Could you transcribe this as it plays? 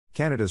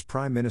Canada's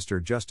Prime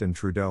Minister Justin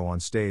Trudeau on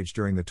stage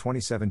during the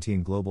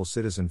 2017 Global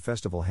Citizen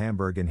Festival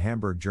Hamburg in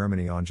Hamburg,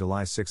 Germany on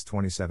July 6,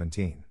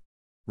 2017.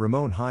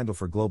 Ramon Heindel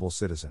for Global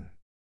Citizen.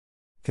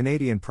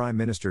 Canadian Prime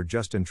Minister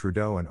Justin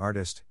Trudeau and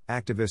artist,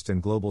 activist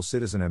and Global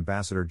Citizen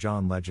Ambassador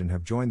John Legend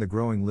have joined the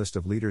growing list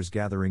of leaders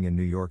gathering in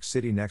New York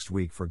City next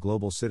week for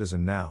Global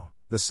Citizen Now,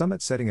 the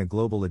summit setting a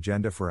global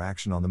agenda for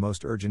action on the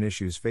most urgent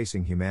issues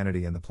facing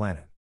humanity and the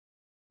planet.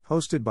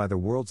 Hosted by the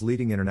world's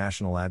leading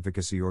international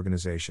advocacy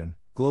organization,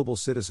 Global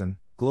Citizen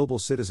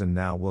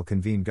Now will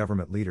convene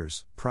government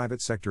leaders,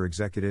 private sector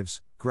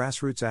executives,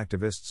 grassroots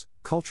activists,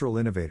 cultural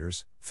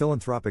innovators,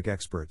 philanthropic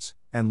experts,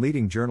 and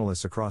leading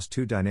journalists across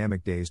 2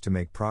 dynamic days to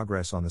make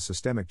progress on the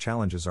systemic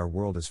challenges our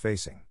world is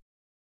facing.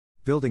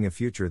 Building a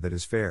future that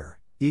is fair,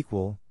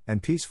 equal,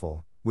 and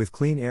peaceful, with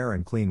clean air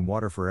and clean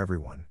water for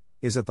everyone,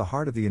 is at the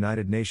heart of the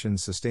United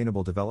Nations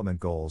Sustainable Development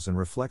Goals and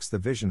reflects the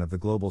vision of the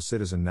Global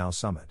Citizen Now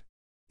Summit.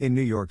 In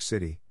New York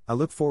City, I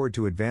look forward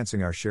to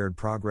advancing our shared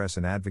progress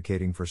and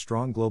advocating for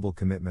strong global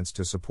commitments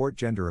to support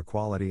gender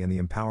equality and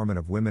the empowerment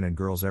of women and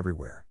girls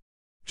everywhere.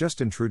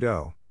 Justin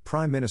Trudeau,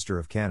 Prime Minister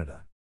of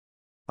Canada.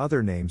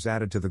 Other names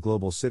added to the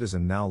Global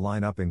Citizen Now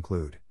lineup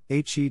include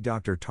H.E.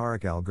 Dr.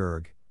 Tariq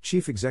Al-Gurg,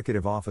 Chief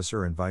Executive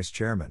Officer and Vice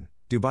Chairman,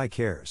 Dubai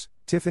Cares,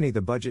 Tiffany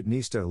the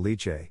Budgetnista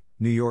Eliche,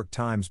 New York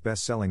Times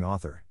best-selling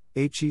author,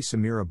 H.E.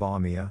 Samira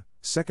Bawumia,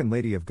 Second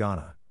Lady of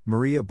Ghana,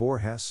 Maria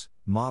Borges,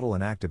 model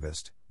and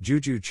activist,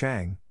 Juju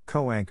Chang,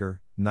 co-anchor,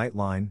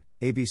 Nightline,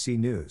 ABC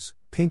News,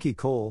 Pinky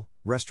Cole,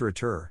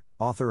 restaurateur,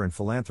 author and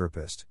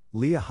philanthropist,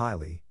 Leah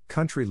Hiley,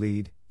 country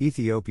lead,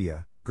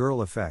 Ethiopia,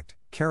 Girl Effect,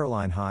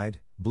 Caroline Hyde,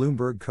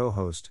 Bloomberg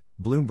co-host,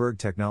 Bloomberg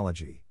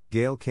Technology,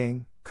 Gayle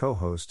King,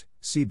 co-host,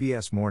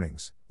 CBS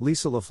Mornings,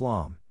 Lisa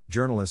LaFlamme,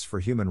 journalist for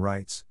human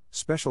rights,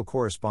 special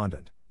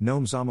correspondent,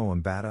 Nomzamo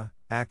Mbata,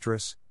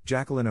 actress,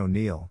 Jacqueline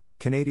O'Neill,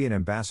 Canadian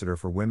Ambassador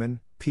for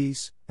Women,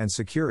 Peace, and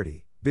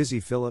Security,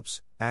 Busy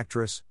Phillips,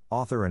 actress,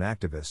 author and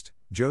activist,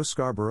 Joe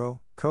Scarborough,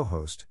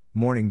 co-host,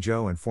 Morning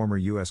Joe and former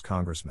U.S.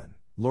 Congressman,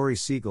 Laurie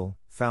Siegel,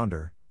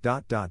 founder,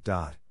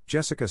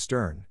 Jessica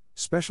Stern,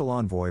 Special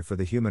Envoy for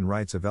the Human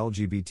Rights of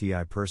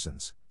LGBTI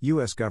Persons,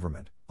 U.S.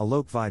 Government,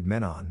 Alok Vaid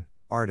Menon,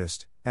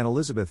 artist, and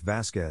Elizabeth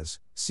Vasquez,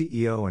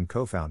 CEO and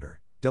co-founder,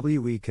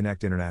 WE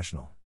Connect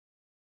International.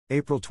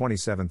 April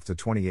 27 to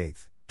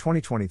 28,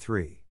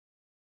 2023.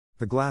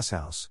 The Glass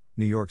House,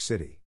 New York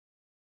City.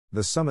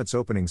 The summit's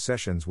opening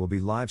sessions will be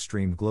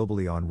live-streamed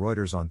globally on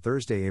Reuters on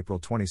Thursday, April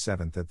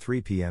 27 at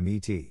 3 p.m.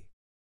 ET.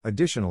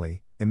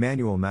 Additionally,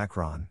 Emmanuel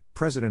Macron,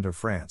 President of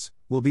France,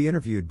 will be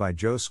interviewed by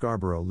Joe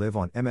Scarborough live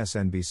on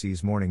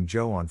MSNBC's Morning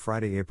Joe on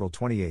Friday, April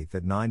 28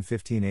 at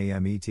 9:15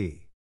 a.m. ET.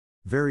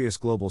 Various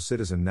Global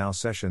Citizen Now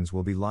sessions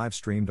will be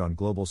live-streamed on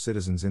Global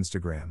Citizen's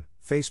Instagram,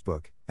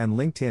 Facebook, and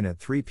LinkedIn at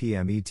 3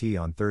 p.m. ET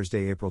on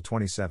Thursday, April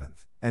 27,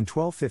 and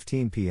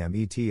 12:15 p.m.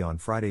 ET on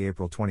Friday,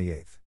 April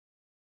 28.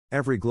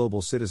 Every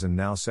Global Citizen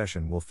Now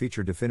session will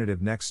feature definitive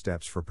next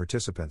steps for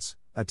participants,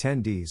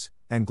 attendees,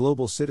 and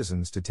global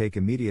citizens to take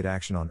immediate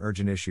action on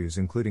urgent issues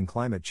including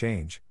climate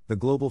change, the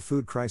global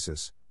food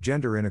crisis,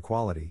 gender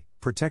inequality,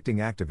 protecting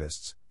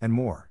activists, and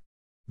more.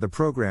 The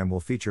program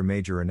will feature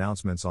major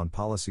announcements on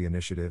policy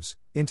initiatives,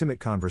 intimate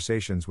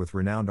conversations with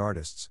renowned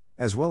artists,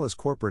 as well as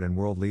corporate and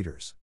world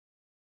leaders.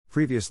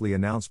 Previously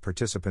announced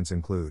participants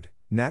include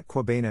Nat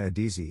Kwabena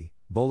Adizi,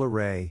 Bola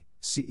Ray,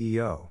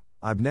 CEO,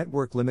 IB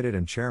Network Limited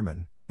and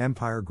Chairman,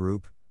 Empire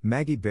Group,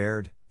 Maggie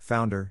Baird,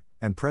 Founder,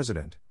 and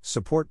President,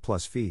 Support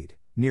Plus Feed,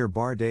 Nir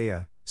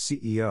Bardea,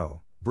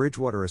 CEO,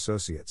 Bridgewater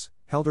Associates,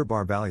 Helder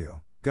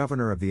Barbalho,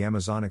 Governor of the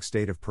Amazonic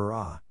State of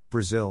Pará,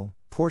 Brazil,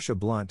 Portia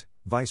Blunt,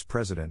 Vice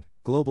President,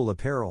 Global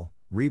Apparel,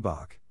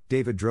 Reebok,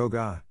 David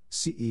Droga,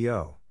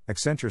 CEO,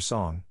 Accenture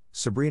Song,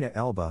 Sabrina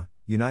Elba,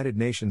 United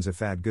Nations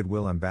IFAD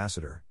Goodwill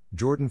Ambassador,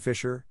 Jordan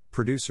Fisher,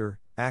 Producer,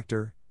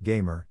 Actor,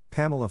 Gamer,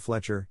 Pamela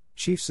Fletcher,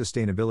 Chief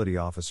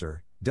Sustainability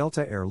Officer,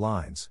 Delta Air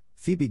Lines,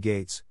 Phoebe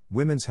Gates,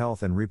 Women's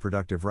Health and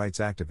Reproductive Rights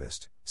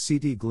Activist,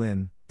 C.D.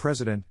 Glynn,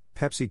 President,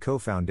 PepsiCo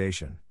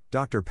Foundation,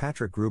 Dr.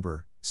 Patrick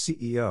Gruber,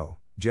 CEO,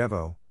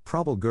 Jevo,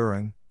 Prabal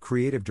Gurung,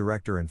 Creative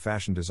Director and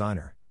Fashion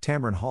Designer,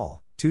 Tamron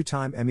Hall,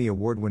 2-time Emmy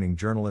Award-winning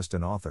journalist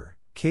and author,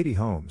 Katie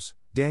Holmes,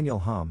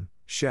 Daniel Hum,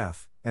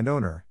 chef, and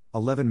owner,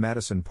 11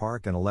 Madison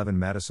Park and 11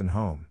 Madison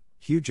Home,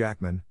 Hugh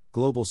Jackman,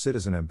 Global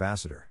Citizen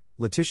Ambassador,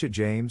 Letitia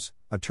James,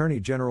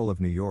 Attorney General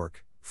of New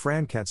York,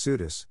 Fran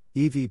Katsoutis,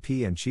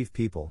 EVP and Chief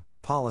People,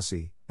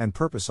 Policy, and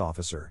Purpose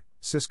Officer,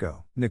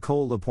 Cisco,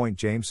 Nicole LaPointe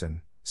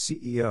Jameson,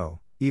 CEO,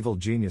 Evil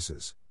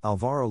Geniuses,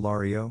 Alvaro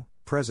Lario,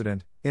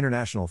 President,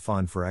 International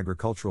Fund for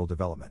Agricultural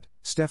Development,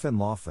 Stefan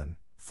Löfven,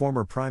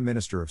 former Prime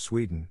Minister of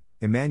Sweden,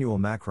 Emmanuel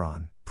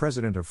Macron,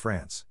 President of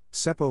France,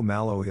 Seppo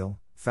Maloil,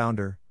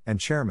 Founder, and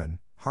Chairman,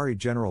 Hari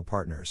General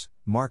Partners,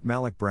 Mark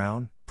Malik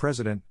Brown,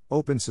 President,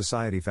 Open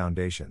Society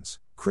Foundations,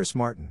 Chris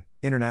Martin,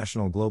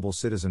 International Global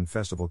Citizen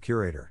Festival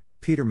Curator,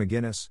 Peter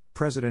McGuinness,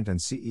 President and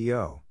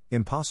CEO,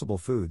 Impossible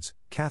Foods,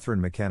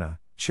 Catherine McKenna,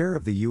 Chair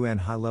of the UN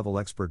High-Level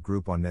Expert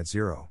Group on Net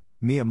Zero,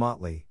 Mia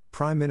Mottley,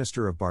 Prime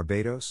Minister of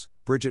Barbados,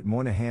 Bridget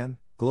Moynihan,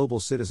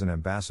 Global Citizen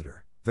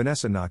Ambassador,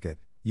 Vanessa Knockett,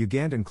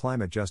 Ugandan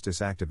climate justice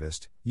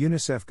activist,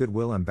 UNICEF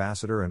Goodwill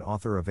Ambassador and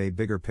author of A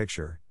Bigger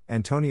Picture,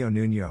 Antonio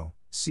Nuño,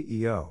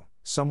 CEO,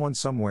 Someone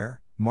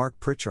Somewhere, Mark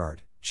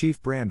Pritchard, Chief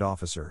Brand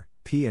Officer,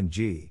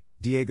 P&G,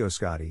 Diego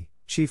Scotti,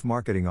 Chief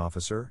Marketing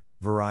Officer,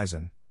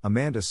 Verizon,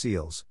 Amanda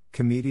Seals,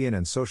 comedian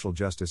and social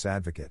justice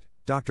advocate,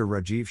 Dr.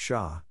 Rajiv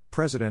Shah,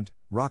 President,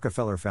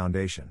 Rockefeller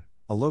Foundation,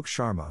 Alok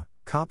Sharma,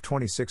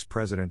 COP26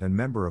 President and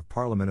Member of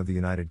Parliament of the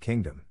United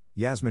Kingdom,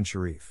 Yasmin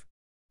Sharif.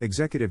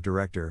 Executive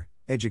Director,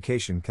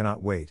 Education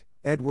Cannot Wait,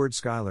 Edward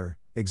Schuyler,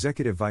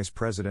 Executive Vice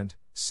President,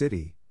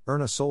 City,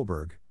 Erna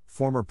Solberg,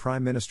 former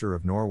Prime Minister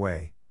of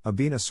Norway,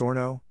 Abina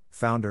Sorno,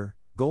 Founder,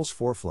 Goals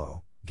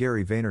Forflow,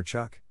 Gary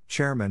Vaynerchuk,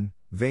 Chairman,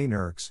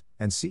 VaynerX,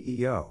 and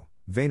CEO,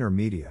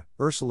 VaynerMedia,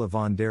 Ursula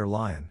von der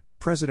Leyen,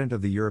 President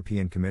of the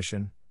European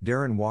Commission,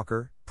 Darren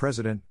Walker,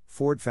 President,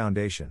 Ford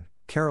Foundation,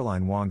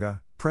 Caroline Wanga,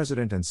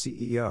 President and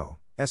CEO,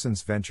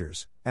 Essence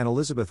Ventures, and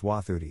Elizabeth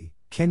Wathuti,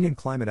 Kenyan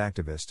climate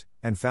activist,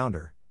 and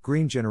founder,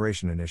 Green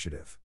Generation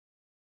Initiative.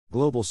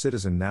 Global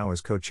Citizen Now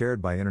is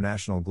co-chaired by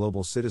International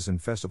Global Citizen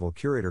Festival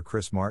curator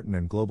Chris Martin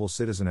and Global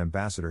Citizen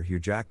Ambassador Hugh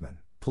Jackman,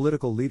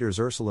 political leaders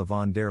Ursula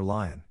von der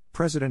Leyen,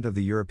 President of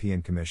the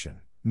European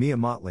Commission, Mia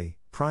Mottley,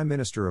 Prime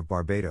Minister of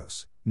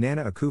Barbados,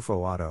 Nana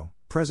Akufo-Addo,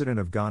 President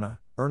of Ghana,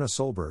 Erna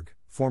Solberg,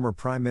 former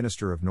Prime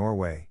Minister of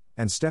Norway,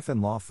 and Stefan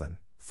Löfven,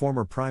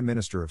 former Prime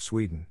Minister of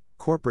Sweden,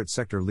 corporate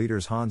sector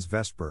leaders Hans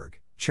Vestberg,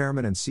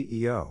 Chairman and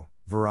CEO,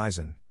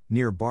 Verizon,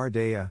 Nir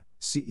Bardea,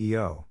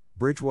 CEO,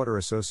 Bridgewater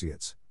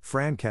Associates,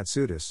 Fran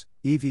Katsudis,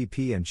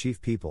 EVP and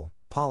Chief People,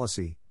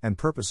 Policy, and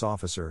Purpose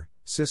Officer,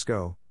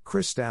 Cisco,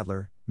 Chris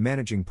Stadler,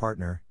 Managing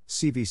Partner,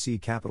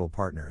 CVC Capital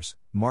Partners,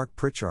 Mark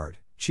Pritchard,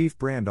 Chief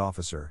Brand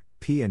Officer,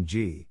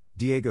 P&G,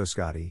 Diego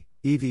Scotti,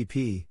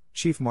 EVP,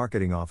 Chief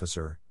Marketing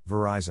Officer,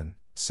 Verizon,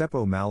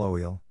 Seppo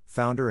Maloil,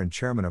 Founder and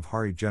Chairman of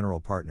Hari General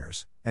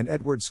Partners, and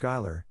Edward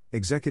Schuyler,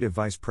 Executive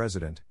Vice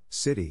President,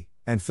 City,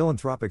 and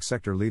philanthropic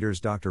sector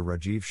leaders Dr.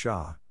 Rajiv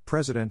Shah,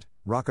 President,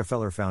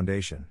 Rockefeller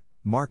Foundation,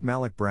 Mark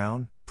Malik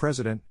Brown,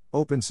 President,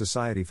 Open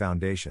Society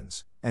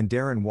Foundations, and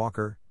Darren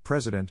Walker,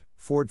 President,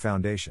 Ford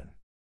Foundation.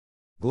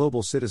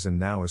 Global Citizen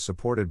Now is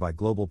supported by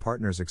global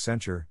partners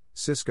Accenture,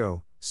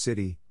 Cisco,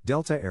 Citi,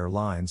 Delta Air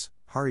Lines,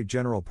 Hari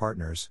General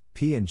Partners,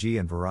 P&G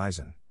and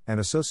Verizon, and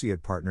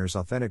associate partners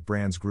Authentic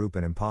Brands Group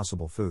and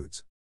Impossible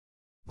Foods.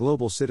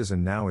 Global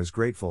Citizen Now is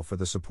grateful for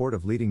the support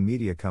of leading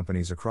media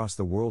companies across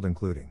the world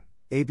including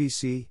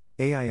ABC,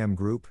 AIM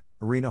Group,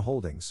 Arena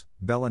Holdings,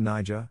 Bella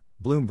Nija,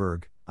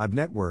 Bloomberg, IB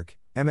Network,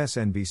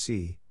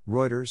 MSNBC,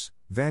 Reuters,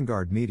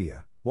 Vanguard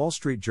Media, Wall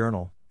Street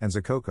Journal, and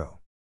Zacoco.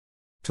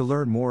 To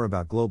learn more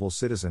about Global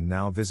Citizen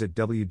Now visit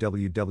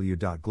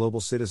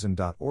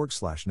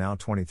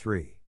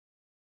www.globalcitizen.org/now23.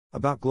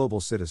 About Global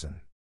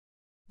Citizen.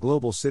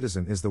 Global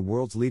Citizen is the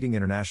world's leading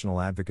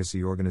international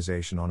advocacy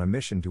organization on a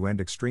mission to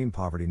end extreme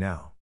poverty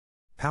now.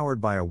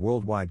 Powered by a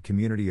worldwide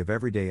community of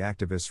everyday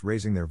activists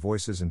raising their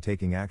voices and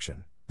taking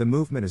action, the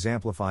movement is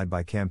amplified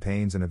by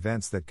campaigns and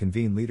events that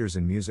convene leaders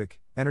in music,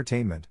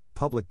 entertainment,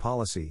 public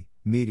policy,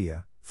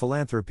 media,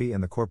 philanthropy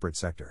and the corporate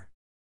sector.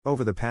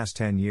 Over the past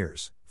 10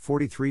 years,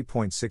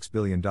 $43.6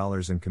 billion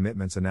in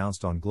commitments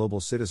announced on Global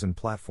Citizen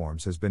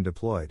platforms has been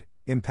deployed,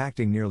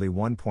 impacting nearly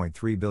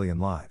 1.3 billion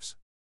lives.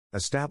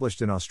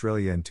 Established in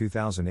Australia in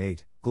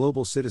 2008,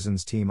 Global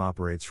Citizen's team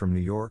operates from New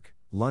York,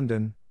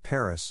 London,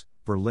 Paris,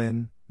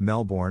 Berlin,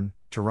 Melbourne,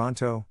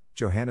 Toronto,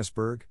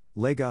 Johannesburg,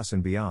 Lagos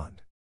and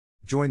beyond.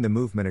 Join the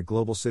movement at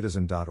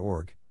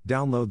globalcitizen.org,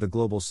 download the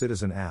Global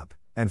Citizen app,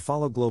 and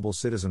follow Global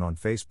Citizen on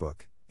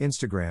Facebook,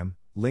 Instagram,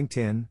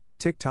 LinkedIn,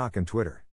 TikTok and Twitter.